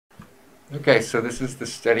Okay, so this is the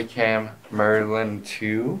Steadicam Merlin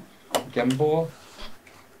 2 gimbal.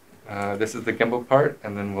 This is the gimbal part,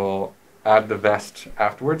 and then we'll add the vest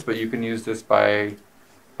afterwards, but you can use this by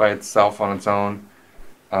itself on its own.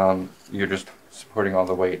 You're just supporting all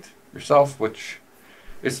the weight yourself, which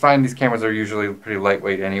is fine. These cameras are usually pretty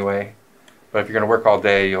lightweight anyway, but if you're going to work all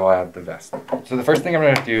day, you'll add the vest. So the first thing I'm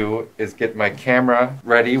going to do is get my camera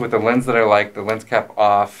ready with the lens that I like, the lens cap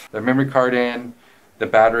off, the memory card in, the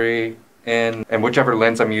battery in, and whichever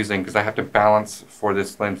lens I'm using, because I have to balance for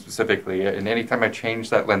this lens specifically. And anytime I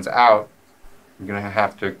change that lens out, I'm going to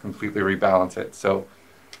have to completely rebalance it. So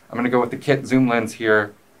I'm going to go with the kit zoom lens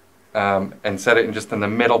here and set it in just in the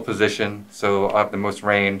middle position so I'll have the most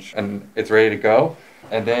range, and it's ready to go.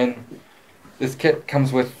 And then this kit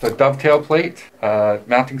comes with the dovetail plate,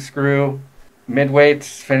 mounting screw, mid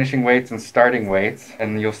weights, finishing weights, and starting weights.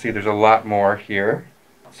 And you'll see there's a lot more here.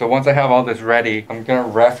 So once I have all this ready, I'm going to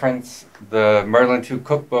reference the Merlin 2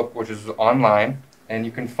 cookbook, which is online, and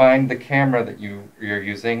you can find the camera that you're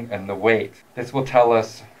using and the weight. This will tell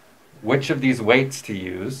us which of these weights to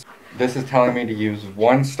use. This is telling me to use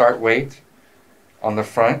one start weight on the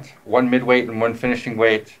front, one mid weight, and one finishing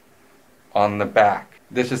weight on the back.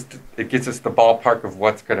 It gives us the ballpark of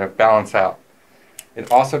what's going to balance out. It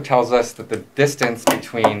also tells us that the distance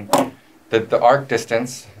between the arc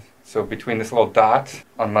distance, so between this little dot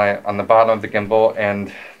on the bottom of the gimbal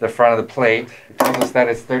and the front of the plate, it tells us that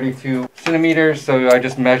it's 32 centimeters, so I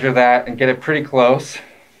just measure that and get it pretty close.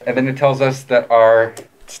 And then it tells us that our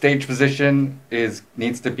stage position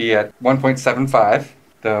needs to be at 1.75.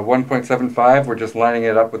 The 1.75, we're just lining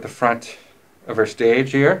it up with the front of our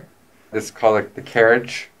stage here. This is called the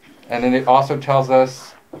carriage. And then it also tells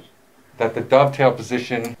us that the dovetail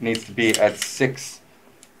position needs to be at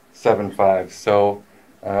 6.75. So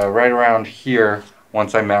right around here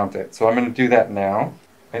once I mount it. So I'm going to do that now.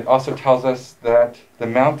 It also tells us that the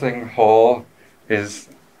mounting hole is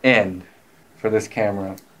in for this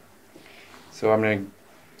camera. So I'm going to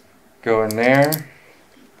go in there.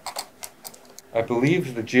 I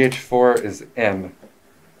believe the GH4 is M,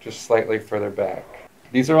 just slightly further back.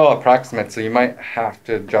 These are all approximate, so you might have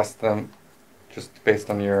to adjust them just based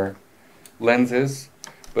on your lenses,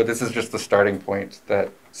 but this is just the starting point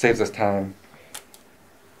that saves us time.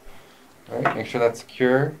 Alright, make sure that's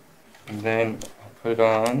secure, and then I'll put it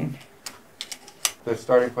on. The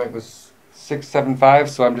starting point was 6.75,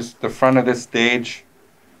 so I'm just the front of this stage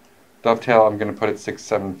dovetail, I'm going to put it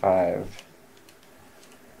 6.75.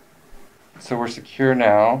 So we're secure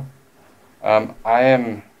now. I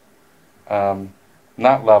am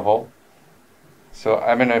not level, so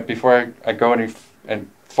I'm going to, before I go any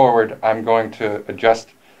forward, I'm going to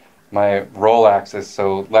adjust my roll axis,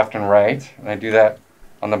 so left and right, and I do that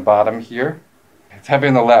on the bottom here. It's heavy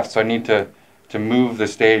on the left, so I need to move the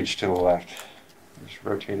stage to the left. Just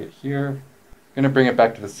rotate it here. I'm going to bring it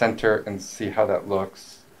back to the center and see how that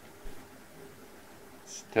looks.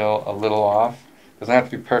 Still a little off. Doesn't have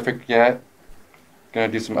to be perfect yet. I'm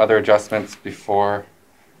going to do some other adjustments before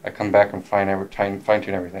I come back and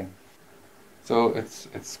fine-tune everything. So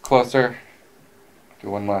it's closer.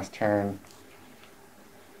 Do one last turn.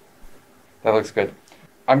 That looks good.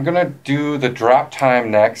 I'm going to do the drop time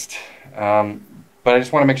next, but I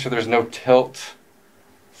just want to make sure there's no tilt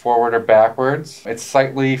forward or backwards. It's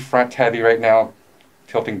slightly front heavy right now,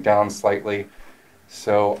 tilting down slightly.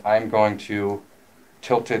 So I'm going to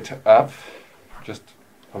tilt it up just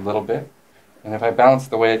a little bit. And if I balance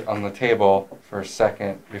the weight on the table for a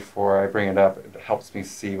second before I bring it up, it helps me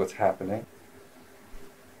see what's happening.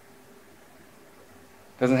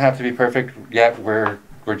 Doesn't have to be perfect yet. We're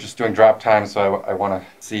just doing drop time, so I want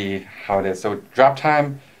to see how it is. So drop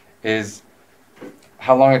time is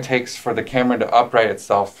how long it takes for the camera to upright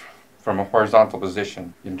itself from a horizontal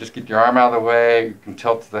position. You can just get your arm out of the way, you can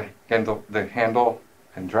tilt the handle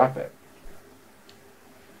and drop it.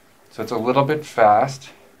 So it's a little bit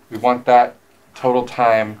fast. We want that total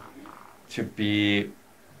time to be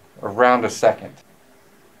around a second.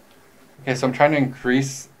 Okay, so I'm trying to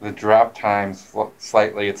increase the drop time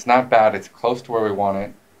slightly. It's not bad, it's close to where we want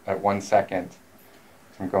it at 1 second. So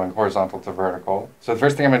I'm going horizontal to vertical. So the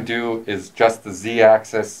first thing I'm going to do is adjust the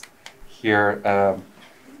Z-axis here.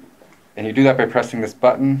 And you do that by pressing this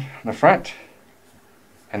button on the front,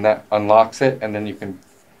 and that unlocks it, and then you can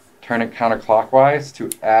turn it counterclockwise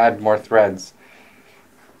to add more threads.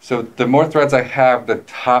 So the more threads I have, the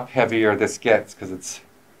top heavier this gets, because it's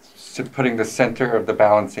putting the center of the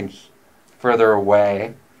balancing further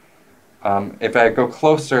away. If I go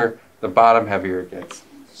closer, the bottom heavier it gets.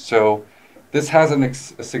 So this has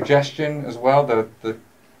a suggestion as well, the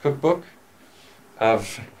cookbook,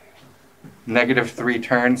 of -3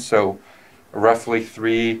 turns. So roughly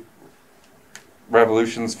 3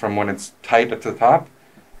 revolutions from when it's tight at the top.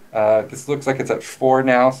 This looks like it's at 4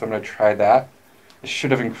 now, so I'm going to try that. It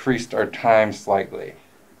should have increased our time slightly.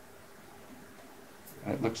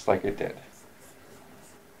 And it looks like it did.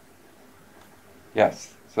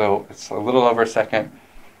 Yes, so it's a little over a second.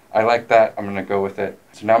 I like that. I'm going to go with it.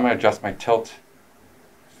 So now I'm going to adjust my tilt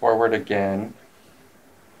forward again.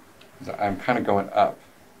 I'm kind of going up,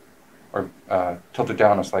 or tilted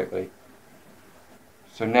down slightly.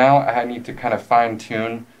 So now I need to kind of fine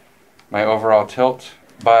tune my overall tilt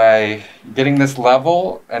by getting this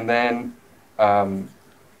level, and then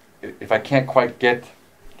if I can't quite get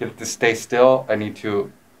it to stay still, I need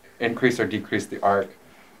to increase or decrease the arc.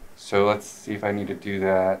 So let's see if I need to do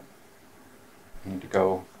that. I need to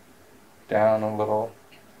go down a little.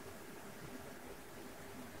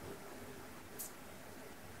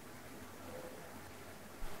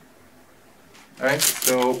 Alright,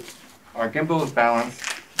 so our gimbal is balanced.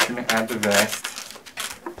 I'm going to add the vest.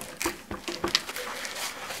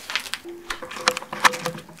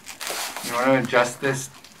 You want to adjust this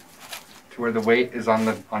to where the weight is on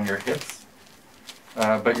your hips,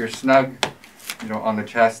 but you're snug, on the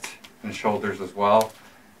chest and shoulders as well.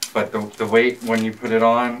 But the weight when you put it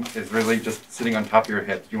on is really just sitting on top of your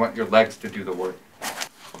hips. You want your legs to do the work.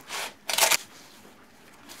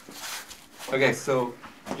 Okay, so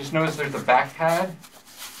just notice there's a back pad.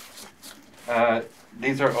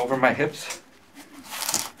 These are over my hips,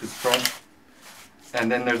 this front.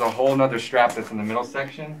 And then there's a whole nother strap that's in the middle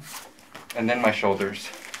section, and then my shoulders.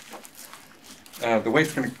 The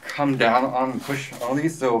weight's going to come down on and push all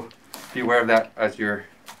these, so be aware of that as you're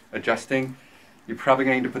adjusting. You're probably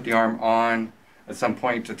going to need to put the arm on at some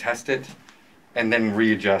point to test it, and then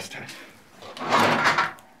readjust it.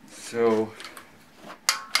 So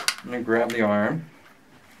I'm going to grab the arm.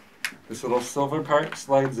 This little silver part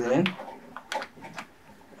slides in.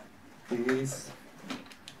 These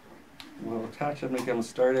will attach and make them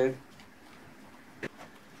started.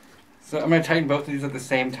 So I'm going to tighten both of these at the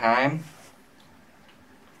same time.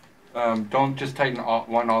 Don't just tighten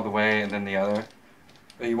one all the way and then the other.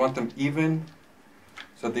 But you want them even,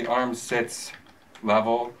 so the arm sits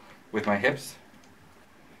level with my hips.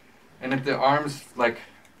 And if the arm's like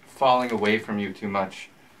falling away from you too much,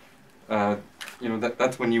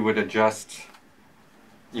 that's when you would adjust.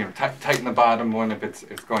 Tighten the bottom one if it's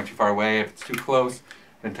going too far away. If it's too close,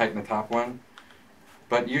 then tighten the top one.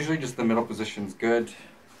 But usually just the middle position's good,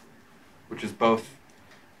 which is both,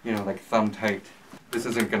 like thumb tight. This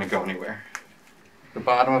isn't going to go anywhere. The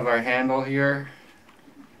bottom of our handle here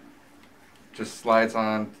just slides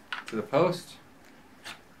on to the post.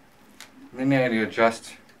 And then I need to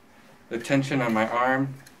adjust the tension on my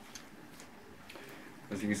arm.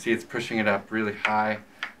 As you can see, it's pushing it up really high.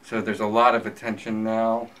 So there's a lot of attention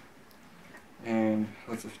now. And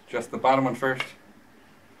let's adjust the bottom one first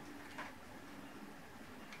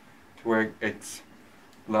to where it's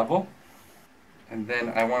level. And then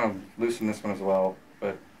I want to loosen this one as well,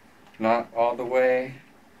 but not all the way.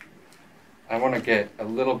 I want to get a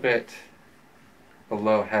little bit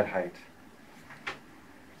below head height,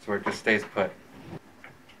 so it just stays put.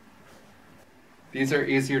 These are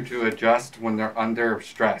easier to adjust when they're under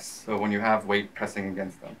stress, so when you have weight pressing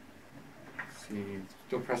against them. See,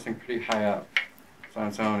 still pressing pretty high up. So on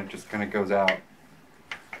its own, it just kind of goes out.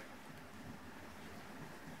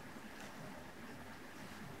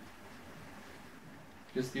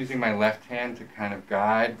 Just using my left hand to kind of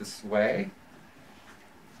guide the sway.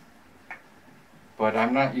 But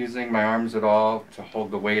I'm not using my arms at all to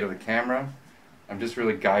hold the weight of the camera. I'm just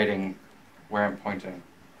really guiding where I'm pointing.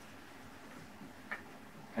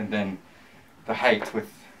 And then the height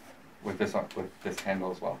with this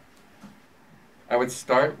handle as well. I would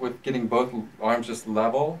start with getting both arms just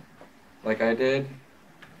level, like I did,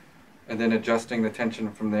 and then adjusting the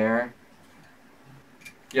tension from there.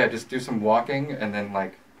 Yeah, just do some walking and then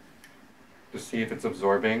just see if it's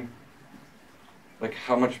absorbing. Like,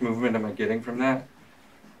 how much movement am I getting from that?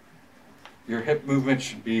 Your hip movement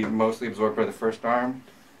should be mostly absorbed by the first arm.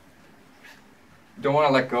 You don't want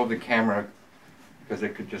to let go of the camera because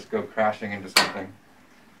it could just go crashing into something.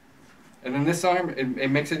 And then this arm, it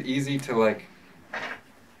makes it easy to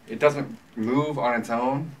it doesn't move on its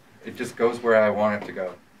own. It just goes where I want it to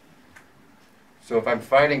go. So if I'm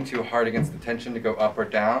fighting too hard against the tension to go up or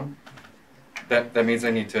down, that means I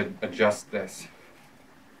need to adjust this.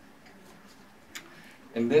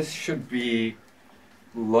 And this should be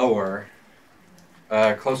lower,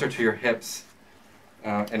 closer to your hips,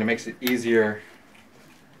 and it makes it easier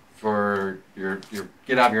for your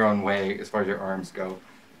get out of your own way as far as your arms go.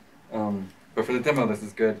 But for the demo, this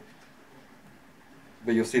is good.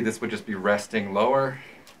 but you'll see this would just be resting lower.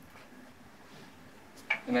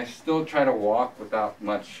 And I still try to walk without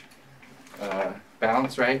much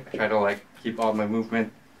bounce, right? I try to like keep all my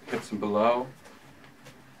movement hips and below.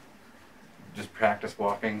 Just practice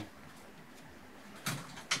walking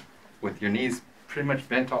with your knees pretty much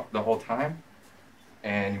bent the whole time,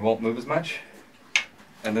 and you won't move as much.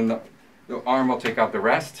 And then the arm will take out the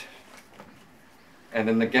rest, and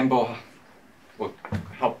then the gimbal will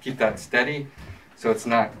help keep that steady so it's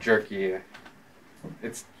not jerky.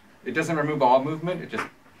 It doesn't remove all movement, it just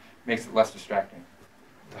makes it less distracting.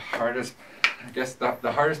 The hardest, I guess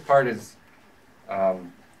the hardest part is,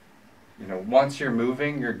 you know, once you're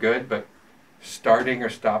moving, you're good, but starting or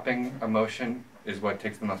stopping a motion is what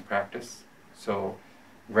takes the most practice. So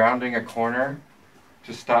rounding a corner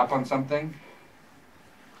to stop on something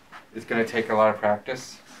is going to take a lot of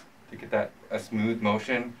practice to get a smooth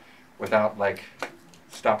motion without like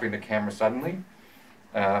stopping the camera suddenly.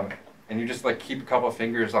 And you just like keep a couple of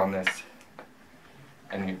fingers on this,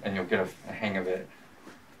 and you'll get a hang of it.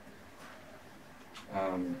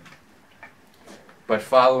 But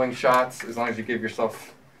following shots, as long as you give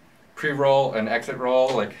yourself pre-roll and exit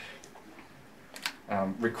roll, like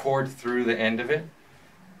record through the end of it,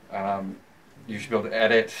 you should be able to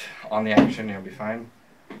edit on the action, you'll be fine.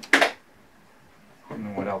 I don't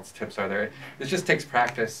know what else tips are there. This just takes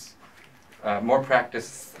practice, more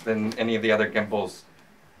practice than any of the other gimbals.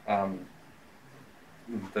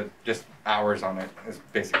 Just hours on it is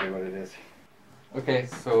basically what it is. Okay,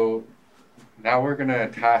 so now we're going to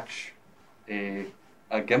attach a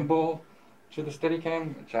gimbal to the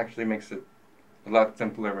Steadicam, which actually makes it a lot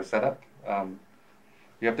simpler of a setup.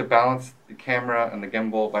 You have to balance the camera and the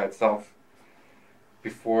gimbal by itself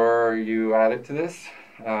before you add it to this.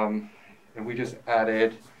 And we just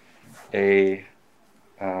added a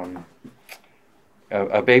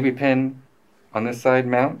baby pin on this side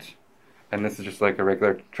mount, and this is just like a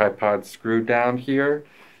regular tripod screw down here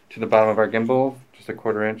to the bottom of our gimbal, just a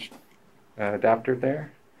 1/4 inch adapter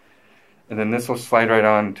there. And then this will slide right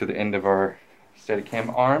on to the end of our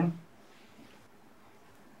Steadicam arm.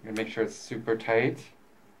 I'm gonna make sure it's super tight.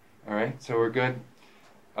 All right, so we're good.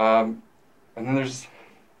 And then there's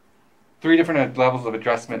 3 different levels of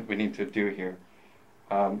adjustment we need to do here.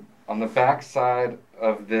 On the back side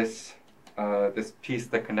of this this piece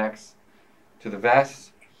that connects to the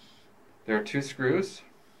vest, there are 2 screws,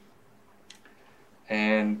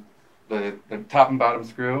 and the top and bottom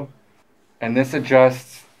screw, and this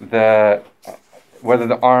adjusts whether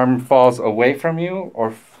the arm falls away from you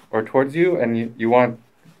or towards you, and you want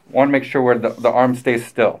to make sure where the arm stays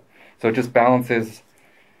still. So it just balances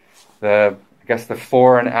I guess the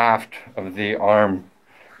fore and aft of the arm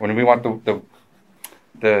when we want the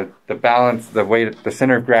balance, the weight, the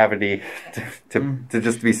center of gravity to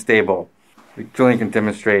just be stable. Julian can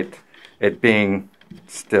demonstrate it being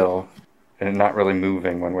still and not really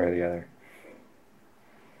moving one way or the other.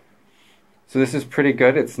 So this is pretty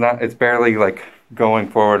good. It's barely like going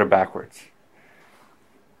forward or backwards.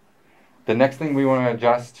 The next thing we want to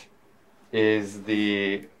adjust is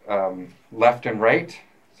the left and right.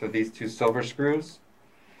 So these 2 silver screws.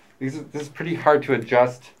 This is pretty hard to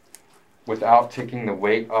adjust without taking the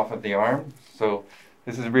weight off of the arm. So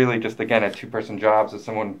this is really just, again, a 2-person job. So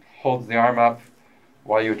someone holds the arm up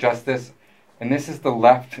while you adjust this. And this is the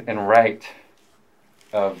left and right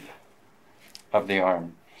of the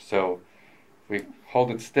arm. So if we hold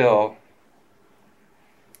it still,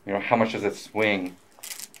 you know, how much does it swing?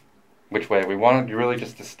 Which way? We want it really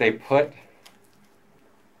just to stay put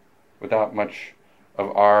without much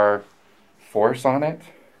of our force on it.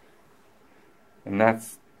 And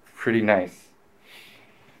that's pretty nice.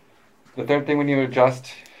 The third thing we need to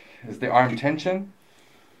adjust is the arm tension.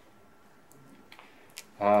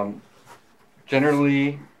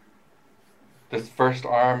 Generally, this first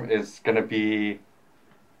arm is going to be,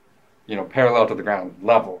 you know, parallel to the ground,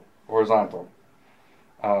 level, horizontal.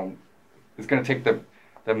 It's going to take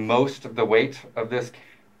the most of the weight of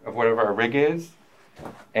whatever our rig is,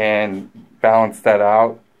 and balance that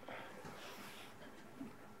out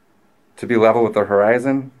to be level with the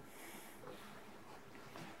horizon.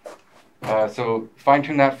 So fine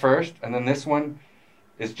tune that first, and then this one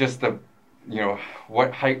is just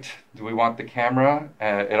what height do we want the camera.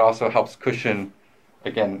 It also helps cushion,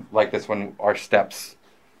 again, like this one, our steps.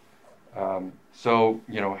 So,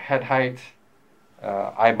 you know, head height,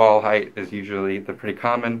 eyeball height is usually pretty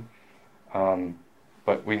common,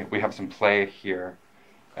 but we have some play here.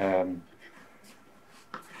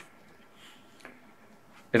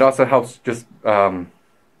 It also helps just, you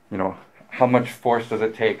know, how much force does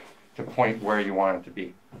it take to point where you want it to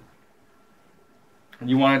be. And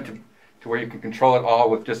you want it to where you can control it all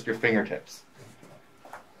with just your fingertips.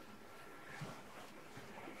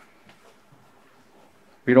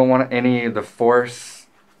 We don't want any of the force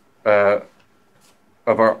of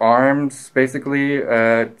our arms, basically,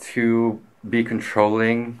 to be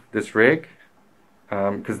controlling this rig,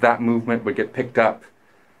 because that movement would get picked up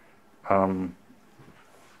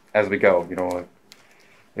as we go. You know,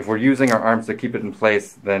 if we're using our arms to keep it in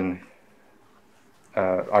place, then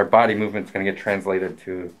our body movement's going to get translated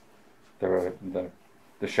to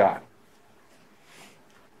the shot.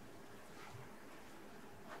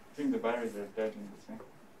 I think the batteries are dead in this thing.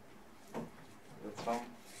 That's fine.